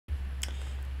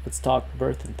let's talk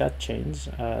birth and death chains.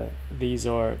 These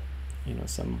are,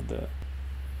 some of the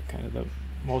kind of the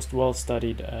most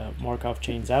well-studied Markov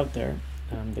chains out there.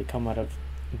 They come out of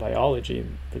biology,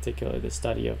 in particular the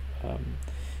study of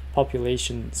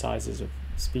population sizes of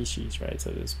species, right? So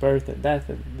there's birth and death,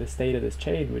 and the state of this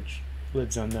chain, which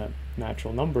lives on the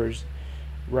natural numbers,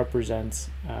 represents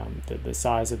the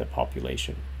size of the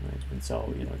population, right? And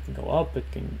so, it can go up,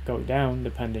 it can go down,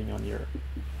 depending on your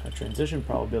transition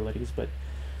probabilities, but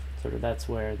sort of that's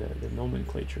where the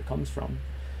nomenclature comes from.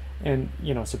 And,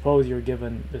 suppose you're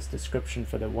given this description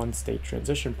for the one-state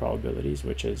transition probabilities,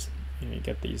 which is, you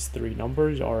get these three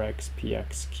numbers, Rx,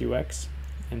 Px, Qx,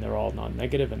 and they're all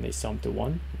non-negative, and they sum to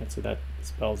 1. And so that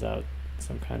spells out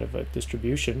some kind of a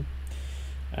distribution,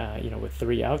 with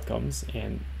three outcomes.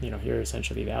 And, here are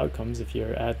essentially the outcomes. If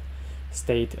you're at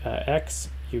state x,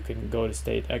 you can go to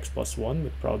state x plus 1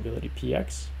 with probability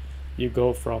Px. You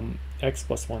go from x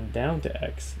plus 1 down to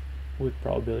x with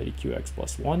probability Qx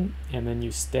plus 1, and then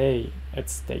you stay at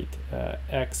state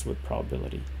x with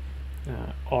probability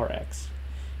Rx.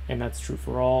 And that's true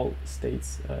for all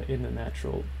states in the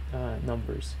natural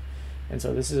numbers. And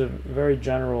so this is a very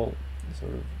general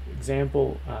sort of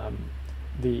example.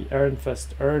 The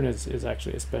Ehrenfest urn is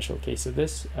actually a special case of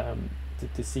this.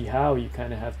 To see how you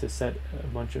kind of have to set a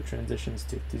bunch of transitions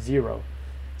to 0.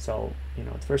 So,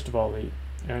 first of all, the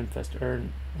Ehrenfest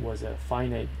urn was a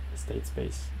finite state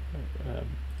space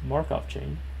Markov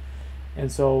chain. And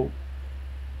so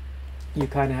you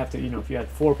kind of have to, if you had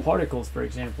 4 particles, for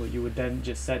example, you would then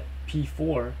just set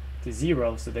P4 to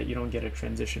 0 so that you don't get a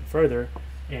transition further,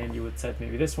 and you would set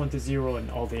maybe this one to 0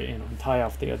 and all the, tie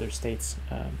off the other states,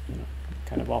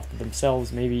 kind of off to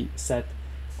themselves. Maybe set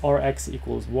Rx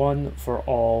equals 1 for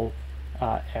all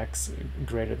x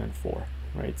greater than 4,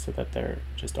 right? So that they're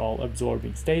just all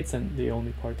absorbing states, and the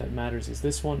only part that matters is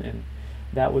this one, and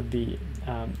that would be,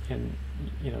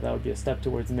 that would be a step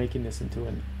towards making this into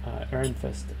an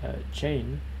Ehrenfest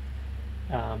chain.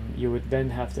 You would then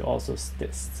have to also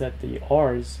set the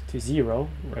R's to 0,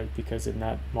 right? Because in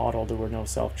that model there were no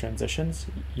self transitions.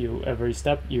 Every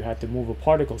step you had to move a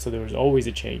particle, so there was always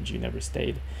a change. You never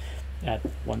stayed at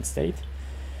one state.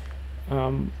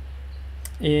 And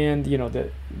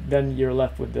then you're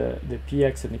left with the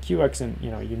Px and the Qx, and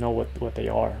what they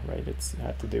are, right? It's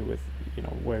had to do with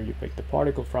where you pick the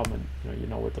particle from,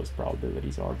 and what those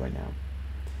probabilities are by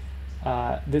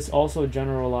now. This also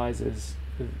generalizes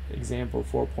example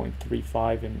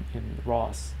 4.35 in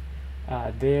Ross.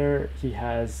 There he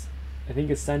has, I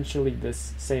think, essentially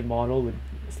this same model with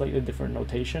slightly different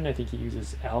notation. I think he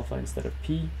uses alpha instead of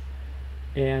p,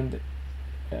 and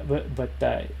but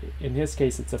in his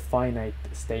case it's a finite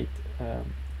state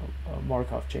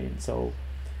Markov chain. So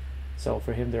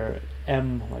for him there are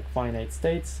m like finite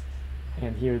states,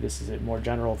 and here this is a more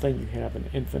general thing. You have an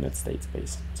infinite state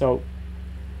space. So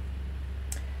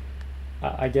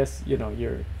I guess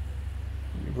we're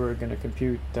going to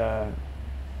compute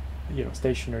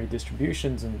stationary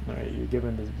distributions, and you're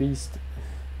given this beast.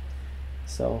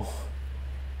 So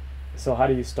how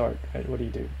do you start, right? What do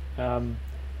you do?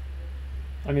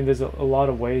 There's a lot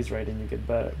of ways, right? And you get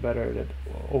better at it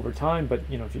over time. But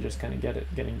if you just kind of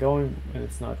getting going and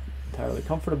it's not entirely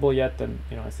comfortable yet, then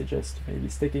I suggest maybe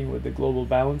sticking with the global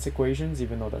balance equations,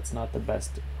 even though that's not the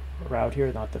best route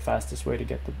here, not the fastest way to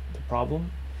get the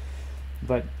problem.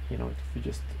 But if you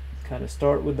just kind of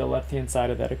start with the left-hand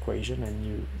side of that equation, and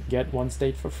you get one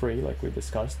state for free, like we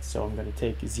discussed. So I'm going to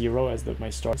take 0 as my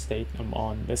start state. I'm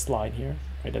on this line here,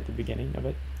 right at the beginning of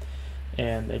it,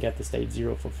 and I get the state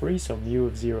 0 for free. So mu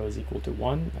of 0 is equal to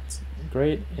 1. That's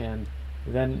great. And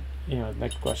then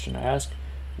next question I ask,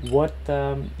 what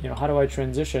how do I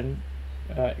transition?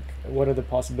 What are the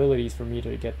possibilities for me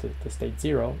to get to the state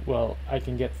 0? Well, I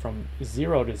can get from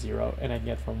 0 to 0, and I can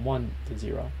get from 1 to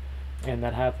 0. And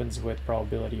that happens with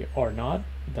probability R naught.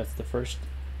 That's the first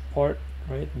part,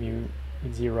 right? Mu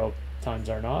 0 times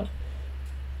R naught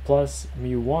plus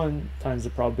mu 1 times the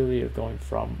probability of going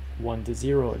from 1 to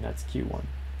 0, and that's Q1.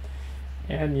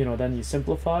 And then you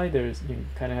simplify. You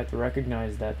kind of have to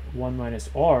recognize that 1 minus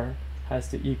R has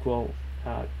to equal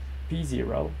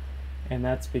P0, and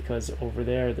that's because over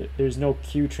there's no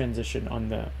Q transition on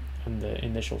the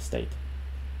initial state.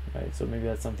 Right, so maybe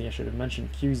that's something I should have mentioned.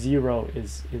 Q0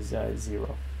 is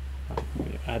 0. Let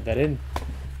me add that in.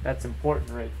 That's important,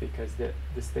 right? Because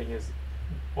this thing is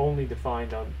only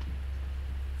defined on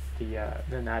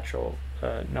the natural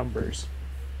numbers.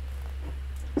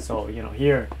 So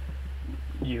here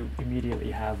you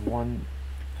immediately have 1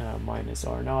 minus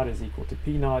R naught is equal to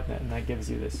P naught, and that gives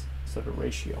you this sort of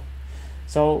ratio.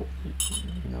 So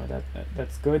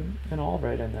that's good and all,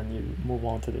 right? And then you move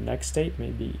on to the next state,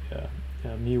 maybe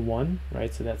mu1,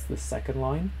 right? So that's the second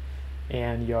line,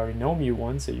 and you already know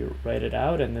mu1, so you write it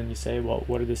out, and then you say, well,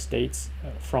 what are the states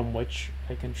from which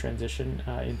I can transition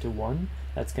into 1?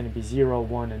 That's going to be 0,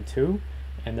 1, and 2,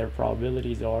 and their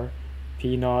probabilities are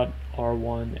P0,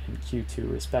 R1, and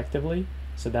Q2 respectively.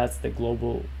 So that's the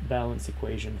global balance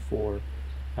equation for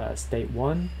state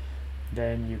 1.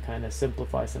 Then you kind of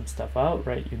simplify some stuff out,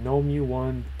 right? You know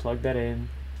mu1, plug that in,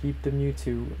 keep the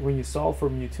mu2. When you solve for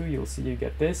mu2, you'll see you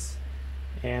get this,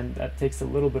 and that takes a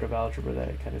little bit of algebra that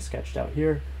I kind of sketched out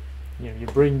here. You know, you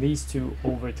bring these two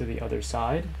over to the other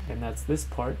side, and that's this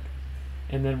part,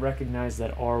 and then recognize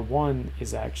that R1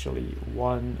 is actually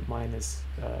 1 minus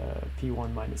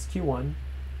P1 minus Q1,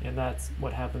 and that's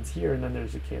what happens here. And then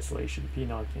there's a cancellation.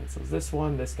 P0 cancels this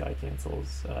one, this guy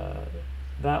cancels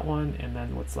that one, and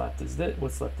then what's left is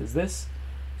this.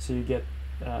 So you get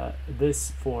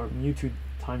this for mu2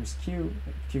 times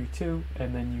Q2,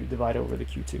 and then you divide over the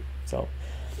Q2. So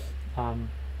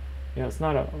you know, it's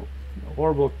not a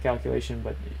horrible calculation,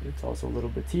 but it's also a little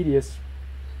bit tedious.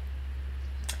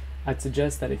 I'd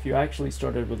suggest that if you actually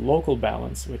started with local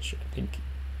balance, which I think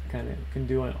kind of can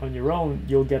do on your own,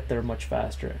 you'll get there much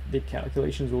faster. The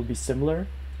calculations will be similar,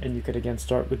 and you could again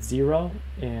start with 0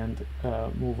 and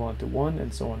move on to 1,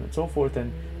 and so on and so forth,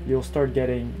 and you'll start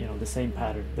getting, you know, the same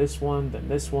pattern. This one, then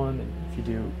this one, and if you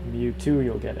do mu2,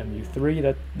 you'll get a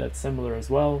mu3 that's similar as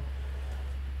well.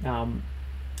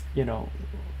 You know,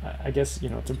 I guess, you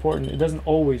know, it's important. It doesn't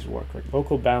always work. Like,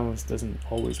 local balance doesn't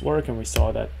always work, and we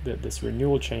saw that this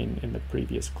renewal chain in the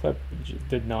previous clip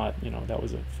did not, you know, that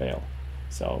was a fail.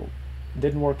 So it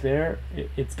didn't work there.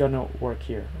 It's gonna work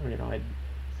here. You know,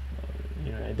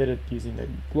 I did it using the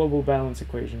global balance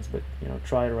equations, but, you know,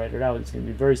 try to write it out. It's gonna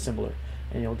be very similar,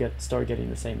 and you'll start getting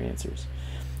the same answers.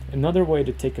 Another way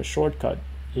to take a shortcut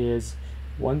is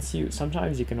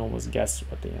sometimes you can almost guess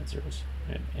what the answer is,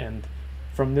 right? And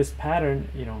from this pattern,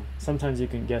 you know, sometimes you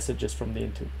can guess it just from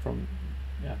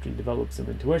after you develop some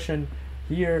intuition.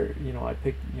 Here, you know, I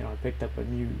picked up a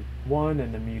mu1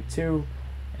 and a mu2,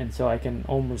 and so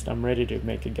I'm ready to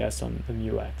make a guess on the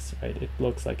mu(x), right? It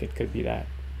looks like it could be that.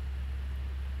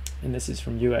 And this is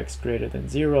from ux greater than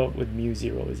 0 with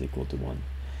mu0 is equal to 1.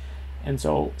 And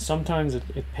so sometimes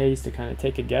it pays to kind of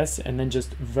take a guess and then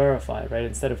just verify, right?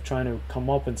 Instead of trying to come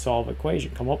up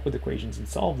with equations and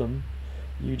solve them,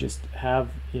 you just have,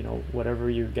 you know, whatever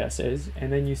your guess is,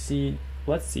 and then you see,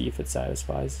 let's see if it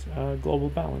satisfies global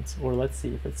balance, or let's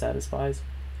see if it satisfies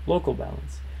local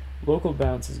balance. Local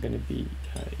balance is going to be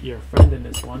your friend in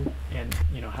this one, and,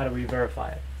 you know, how do we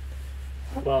verify it?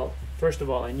 Well, first of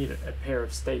all, I need a pair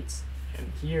of states,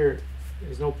 and here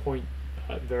there's no point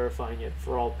verifying it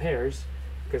for all pairs,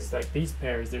 because like these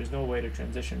pairs, there's no way to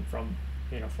transition from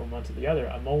one to the other.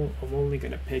 I'm only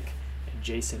going to pick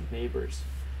adjacent neighbors.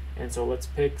 And so let's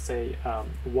pick, say,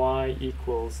 y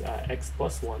equals x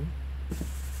plus 1.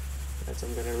 And so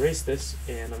I'm going to erase this,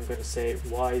 and I'm going to say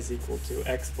y is equal to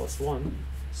x plus 1.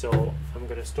 So I'm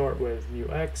going to start with mu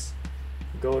x,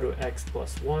 go to x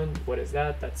plus 1. What is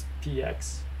that? That's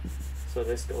px. So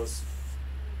this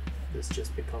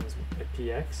just becomes a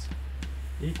px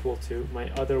equal to my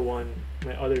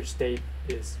other state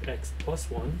is x plus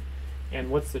 1.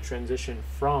 And what's the transition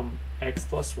from x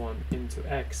plus 1 into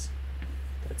x?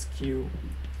 That's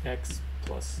qx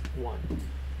plus 1.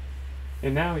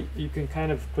 And now you can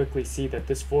kind of quickly see that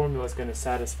this formula is going to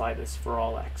satisfy this for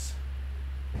all x.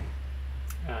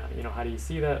 You know, how do you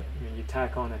see that? I mean, you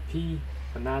tack on a p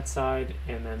on that side,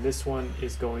 and then this one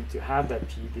is going to have that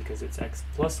p because it's x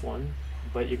plus 1,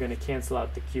 but you're going to cancel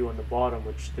out the q on the bottom,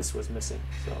 which this was missing.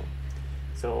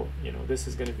 So you know, this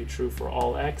is going to be true for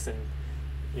all x, and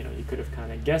you know, you could have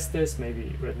kind of guessed this,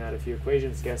 maybe written out a few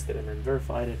equations, guessed it, and then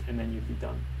verified it, and then you'd be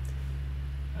done.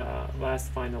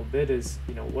 Last final bit is,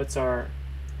 you know, what's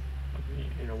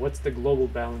the global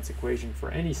balance equation for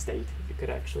any state? You could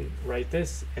actually write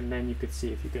this, and then you could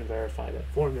see if you can verify that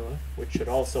formula, which should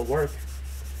also work.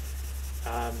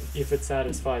 If it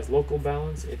satisfies local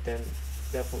balance, it then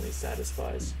definitely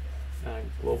satisfies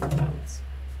global balance.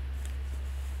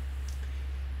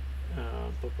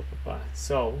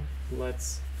 So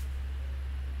let's.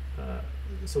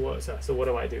 So what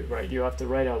do I do? Right, you have to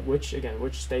write out which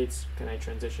states can I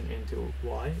transition into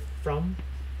y from,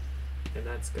 and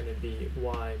that's going to be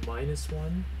y minus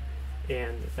 1,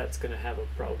 and that's going to have a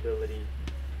probability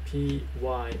py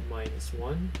minus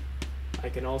 1. I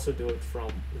can also do it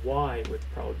from y with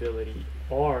probability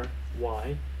ry,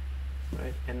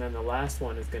 right? And then the last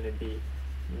one is going to be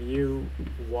mu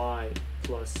y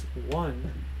plus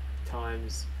 1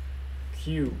 times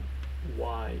q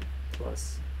y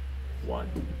plus 1,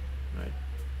 right?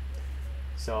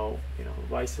 So, you know,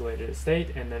 we've isolated a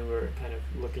state, and then we're kind of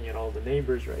looking at all the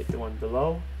neighbors, right? The one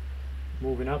below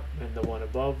moving up, and the one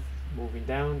above moving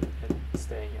down and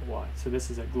staying at y. So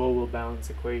this is a global balance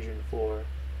equation for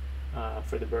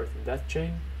the birth and death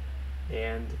chain.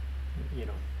 And, you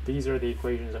know, these are the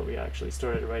equations that we actually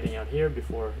started writing out here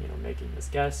before, you know, making this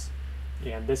guess.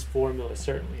 And this formula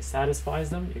certainly satisfies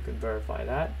them. You can verify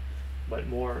that. But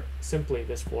more simply,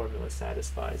 this formula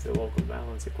satisfies the local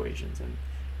balance equations,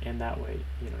 and that way,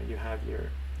 you know, you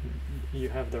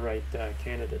have the right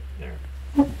candidate there.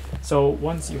 So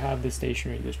once you have the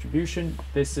stationary distribution,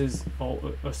 this is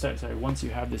once you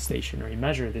have the stationary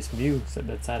measure, this mu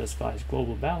that satisfies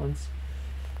global balance,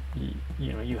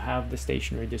 you know, you have the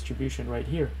stationary distribution right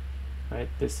here, right?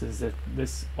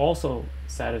 This also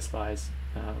satisfies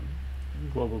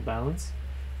global balance,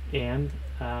 and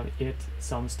it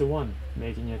sums to 1,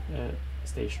 making it a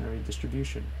stationary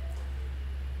distribution.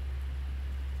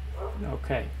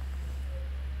 Okay.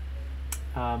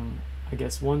 I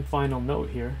guess one final note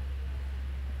here.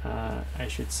 I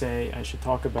should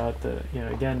talk about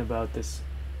again about this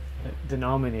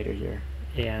denominator here,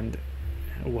 and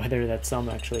whether that sum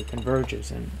actually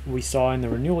converges. And we saw in the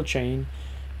renewal chain,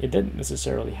 it didn't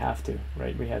necessarily have to,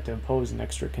 right? We had to impose an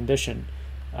extra condition.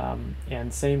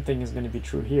 And same thing is going to be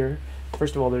true here.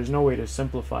 First of all, there's no way to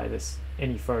simplify this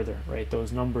any further, right?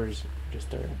 Those numbers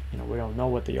just are, you know, we don't know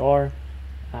what they are.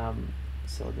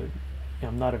 So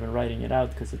I'm not even writing it out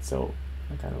because it's so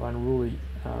kind of unruly.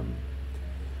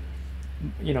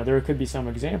 You know, there could be some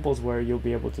examples where you'll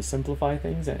be able to simplify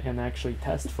things and actually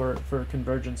test for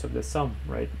convergence of the sum,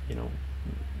 right? You know,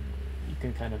 you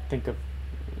can kind of think of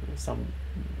some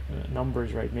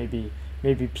numbers, right? Maybe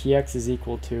px is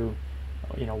equal to,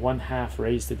 you know, 1/2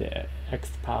 raised to the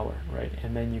xth power, right?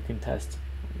 And then you can test,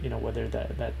 you know, whether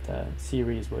that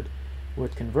series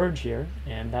would converge here,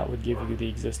 and that would give you the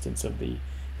existence of the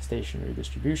stationary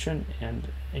distribution. And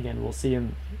again, we'll see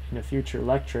in a future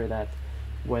lecture that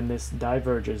when this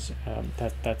diverges,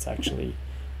 that's actually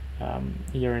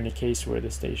you're in a case where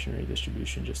the stationary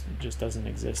distribution just doesn't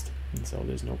exist, and so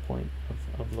there's no point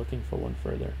of looking for one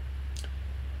further.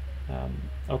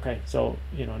 Okay, so,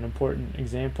 you know, an important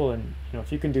example, and, you know,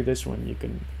 if you can do this one, you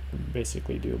can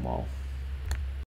basically do them all.